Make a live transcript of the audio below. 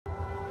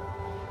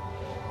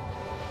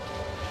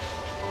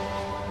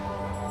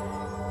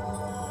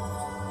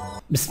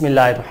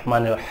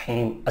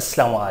बिस्मिल्लाहिर्रहमानिर्रहीम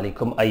अस्सलाम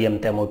वालेकुम। आई एम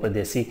तैमूर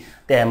परदेसी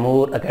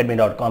तैमूर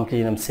academy.com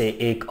की जन्म से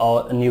एक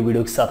और न्यू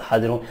वीडियो के साथ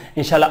हाजिर हूँ।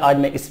 इंशाल्लाह आज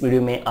मैं इस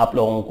वीडियो में आप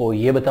लोगों को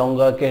ये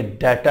बताऊंगा कि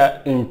डाटा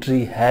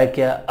एंट्री है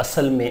क्या,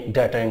 असल में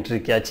डाटा एंट्री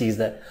क्या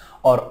चीज़ है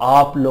और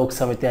आप लोग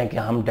समझते हैं कि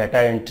हम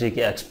डाटा एंट्री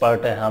के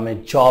एक्सपर्ट हैं, हमें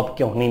जॉब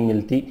क्यों नहीं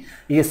मिलती।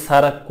 ये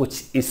सारा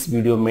कुछ इस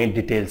वीडियो में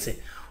डिटेल से।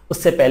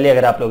 उससे पहले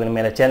अगर आप लोगों ने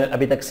मेरा चैनल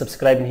अभी तक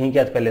सब्सक्राइब नहीं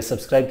किया तो पहले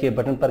सब्सक्राइब के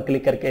बटन पर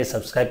क्लिक करके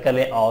सब्सक्राइब कर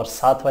लें और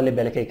साथ वाले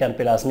बेल के आइकन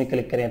पर लाजमी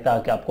क्लिक करें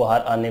ताकि आपको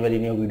हर आने वाली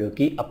न्यू वीडियो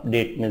की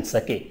अपडेट मिल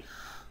सके।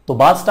 तो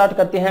बात स्टार्ट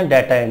करते हैं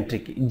डाटा एंट्री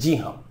की। जी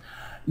हाँ,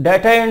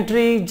 डाटा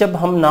एंट्री जब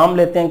हम नाम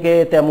लेते हैं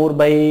कि तैमूर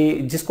भाई,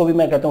 जिसको भी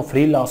मैं कहता हूँ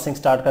फ्रीलांसिंग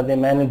स्टार्ट कर दें,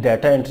 मैंने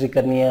डाटा एंट्री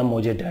करनी है,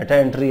 मुझे डाटा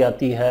एंट्री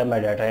आती है,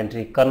 मैं डाटा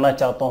एंट्री करना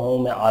चाहता हूँ,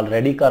 मैं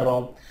ऑलरेडी कर रहा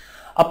हूँ।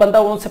 अब बंदा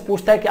उनसे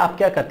पूछता है कि आप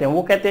क्या करते हैं,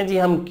 वो कहते हैं जी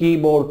हम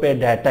कीबोर्ड पे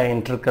डाटा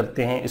एंटर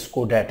करते हैं,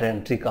 इसको डाटा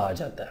एंट्री कहा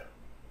जाता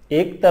है।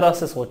 एक तरह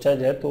से सोचा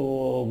जाए तो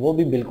वो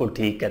भी बिल्कुल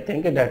ठीक कहते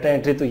हैं कि डाटा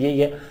एंट्री तो यही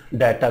है,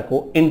 डाटा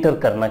को इंटर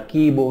करना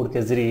कीबोर्ड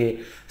के ज़रिए,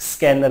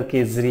 स्कैनर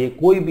के ज़रिए,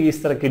 कोई भी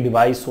इस तरह की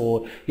डिवाइस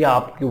हो या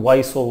आपकी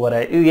वॉइस ओवर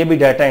है, ये भी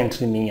डाटा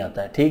एंट्री नहीं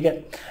आता है। ठीक है,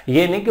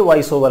 ये नहीं कि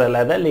वॉइस ओवर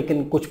अलग है,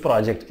 लेकिन कुछ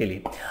प्रोजेक्ट के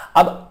लिए।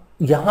 अब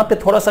यहाँ पे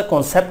थोड़ा सा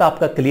कॉन्सेप्ट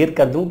आपका क्लियर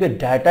कर दूं कि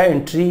डाटा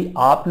एंट्री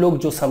आप लोग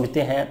जो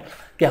समझते हैं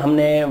कि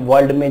हमने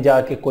वर्ल्ड में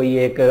जाके कोई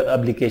एक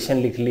एप्लीकेशन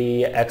लिख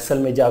ली, एक्सेल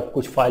में जाकर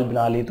कुछ फाइल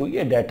बना ली, तो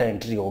ये डाटा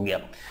एंट्री हो गया।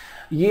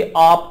 ये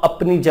आप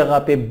अपनी जगह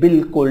पे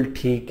बिल्कुल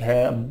ठीक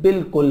है,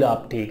 बिल्कुल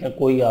आप ठीक है,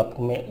 कोई आप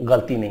में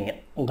गलती नहीं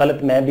है, गलत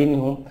मैं भी नहीं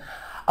हूँ।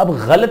 अब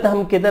गलत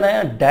हम किधर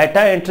हैं?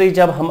 डाटा एंट्री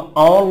जब हम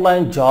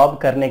ऑनलाइन जॉब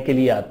करने के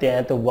लिए आते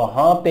हैं तो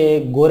वहाँ पे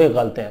गोरे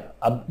गलत हैं।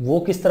 अब वो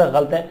किस तरह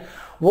गलत हैं?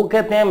 वो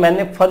कहते हैं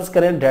मैंने फ़र्ज़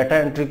करें डाटा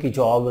एंट्री की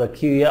जॉब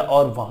रखी हुई है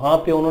और वहाँ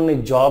पे उन्होंने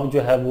जॉब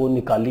जो है वो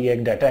निकाली है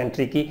एक डाटा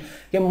एंट्री की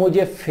कि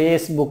मुझे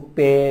फेसबुक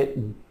पे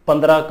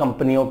 15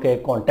 कंपनियों के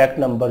कॉन्टैक्ट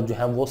नंबर जो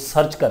है वो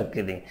सर्च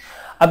करके दें।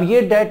 अब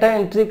ये डाटा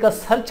एंट्री का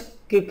सर्च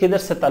के किधर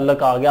से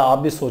ताल्लुक आ गया? आप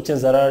भी सोचें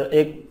ज़रा,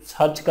 एक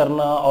सर्च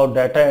करना और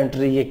डाटा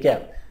एंट्री ये क्या?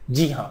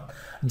 जी हाँ,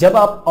 जब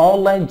आप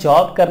ऑनलाइन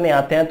जॉब करने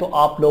आते हैं तो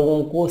आप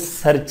लोगों को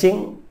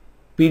searching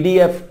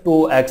PDF to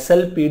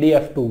Excel,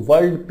 PDF to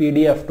word,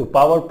 PDF to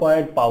power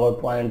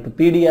point two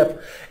PDF,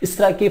 इस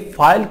तरह की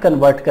फाइल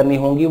कन्वर्ट करनी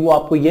होंगी। वो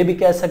आपको ये भी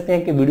कह सकते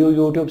हैं कि वीडियो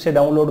यूट्यूब से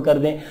डाउनलोड कर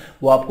दें,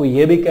 वो आपको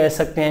ये भी कह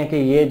सकते हैं कि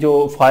ये जो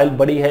फाइल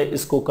बड़ी है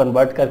इसको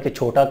कन्वर्ट करके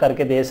छोटा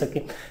करके दे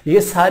सके।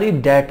 ये सारी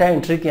डाटा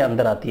एंट्री के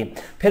अंदर आती है।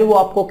 फिर वो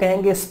आपको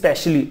कहेंगे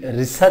स्पेशली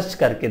रिसर्च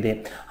करके दें,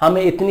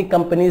 हमें इतनी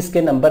कंपनीज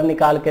के नंबर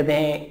निकाल के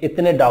दें,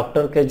 इतने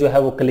डॉक्टर के जो है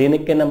वो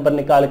क्लिनिक के नंबर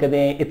निकाल के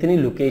दें, इतनी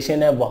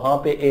लोकेशन है वहाँ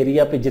पे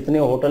एरिया पे जितने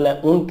होटल हैं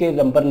उनके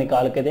नंबर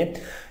निकाल के दें।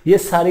 ये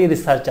सारी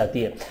रिसर्च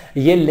आती है।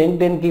 ये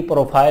लिंक्डइन की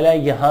प्रोफाइल है,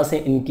 यहाँ से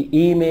इनकी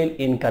ईमेल,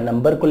 इनका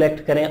नंबर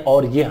कलेक्ट करें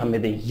और ये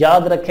हमें दें।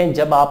 याद रखें,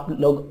 जब आप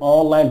लोग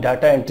ऑनलाइन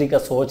डाटा एंट्री का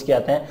सोच के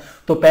आते हैं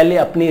तो पहले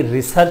अपनी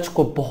रिसर्च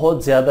को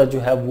बहुत ज़्यादा जो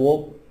है वो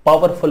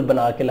पावरफुल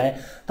बना के लाएं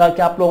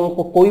ताकि आप लोगों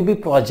को कोई भी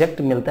प्रोजेक्ट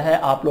मिलता है,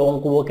 आप लोगों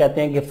को वो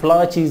कहते हैं कि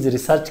फलां चीज़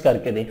रिसर्च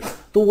करके दें,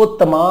 तो वो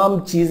तमाम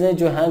चीज़ें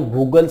जो हैं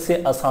गूगल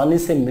से आसानी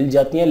से मिल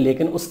जाती हैं,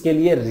 लेकिन उसके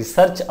लिए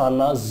रिसर्च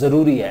आना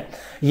ज़रूरी है।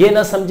 ये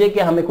ना समझे कि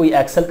हमें कोई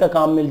एक्सेल का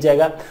काम मिल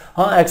जाएगा।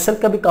 हाँ, एक्सेल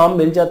का भी काम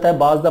मिल जाता है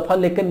बाज़ दफ़ा,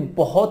 लेकिन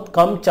बहुत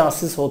कम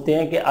चांसेस होते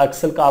हैं कि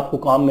एक्सेल का आपको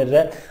काम मिल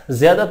रहा है।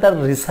 ज़्यादातर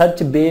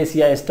रिसर्च बेस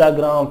या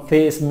इंस्टाग्राम,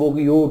 फेसबुक,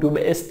 यूट्यूब,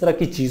 इस तरह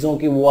की चीज़ों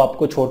की वो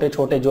आपको छोटे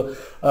छोटे जो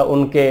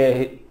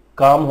उनके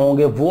काम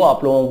होंगे वो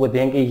आप लोगों को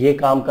देंगे। ये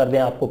काम कर दें,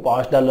 आपको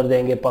 $5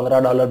 देंगे,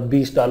 $15,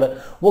 $20,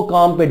 वो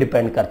काम पे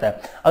डिपेंड करता है।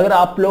 अगर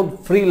आप लोग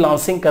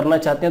फ्रीलांसिंग करना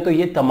चाहते हैं तो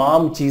ये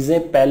तमाम चीज़ें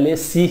पहले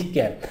सीख के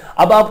आए।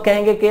 अब आप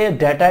कहेंगे कि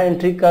डाटा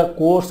एंट्री का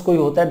कोर्स कोई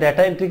होता है,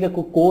 डाटा एंट्री का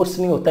कोई कोर्स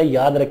नहीं होता है।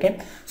 याद रखें,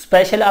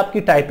 स्पेशल आपकी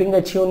टाइपिंग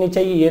अच्छी होनी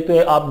चाहिए। ये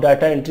तो आप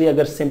डाटा एंट्री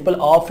अगर सिंपल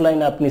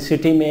ऑफलाइन अपनी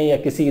सिटी में या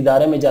किसी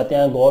इदारे में जाते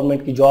हैं,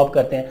 गवर्नमेंट की जॉब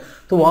करते हैं,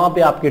 तो वहाँ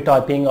पे आपकी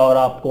टाइपिंग और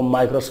आपको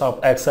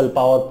माइक्रोसॉफ्ट एक्सेल,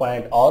 पावर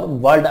पॉइंट और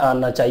वर्ड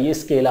आना चाहिए।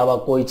 इसके अलावा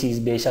कोई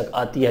चीज़ बेशक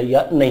आती है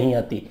या नहीं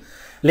आती।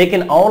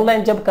 लेकिन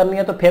ऑनलाइन जब करनी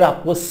है तो फिर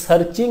आपको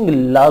सर्चिंग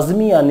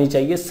लाजमी आनी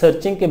चाहिए,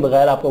 सर्चिंग के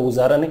बगैर आपका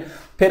गुजारा नहीं।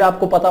 फिर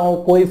आपको पता हो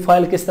कोई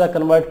फाइल किस तरह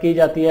कन्वर्ट की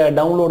जाती है,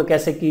 डाउनलोड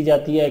कैसे की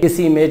जाती है,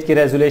 किसी इमेज की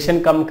रेजोल्यूशन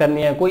कम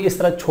करनी है, कोई इस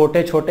तरह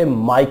छोटे छोटे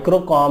माइक्रो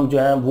काम जो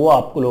हैं वो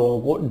आप लोगों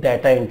को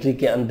डाटा एंट्री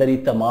के अंदर ही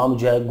तमाम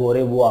जो है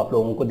गोरे वो आप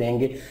लोगों को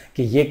देंगे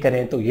कि ये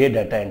करें तो ये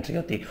डाटा एंट्री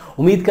होती है।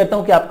 उम्मीद करता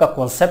हूँ कि आपका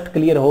कॉन्सेप्ट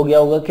क्लियर हो गया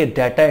होगा कि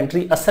डाटा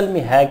एंट्री असल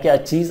में है क्या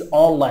चीज़।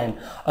 ऑनलाइन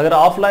अगर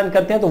ऑफलाइन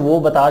करते हैं तो वो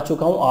बता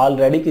चुका हूँ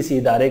ऑलरेडी किसी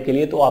इदारे के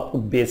लिए, तो आपको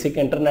बेसिक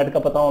इंटरनेट का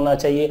पता होना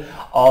चाहिए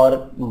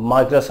और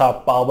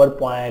माइक्रोसॉफ्ट पावर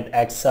पॉइंट,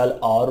 एक्सेल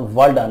और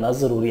वर्ड आना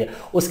जरूरी है।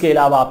 उसके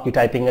अलावा आपकी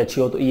टाइपिंग अच्छी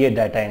हो तो ये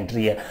डाटा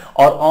एंट्री है।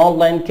 और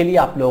ऑनलाइन के लिए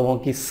आप लोगों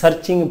की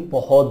सर्चिंग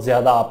बहुत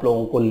ज्यादा आप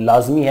लोगों को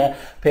लाजमी है।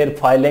 फिर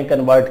फाइलें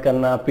कन्वर्ट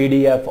करना,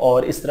 PDF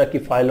और इस तरह की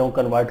फाइलों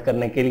कन्वर्ट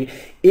करने के लिए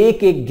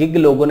एक एक गिग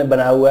लोगों ने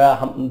बनाया हुआ है।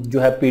 हम जो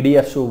है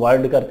PDF टू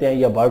वर्ड करते हैं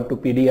या वर्ड टू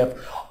PDF,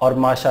 और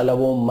माशाल्लाह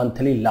वो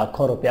मंथली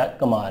लाखों रुपया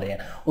कमा रहे हैं।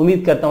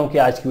 उम्मीद करता हूं कि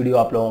आज की वीडियो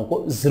आप लोगों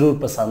को जरूर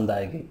पसंद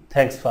आएगी।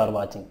 Thanks for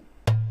watching.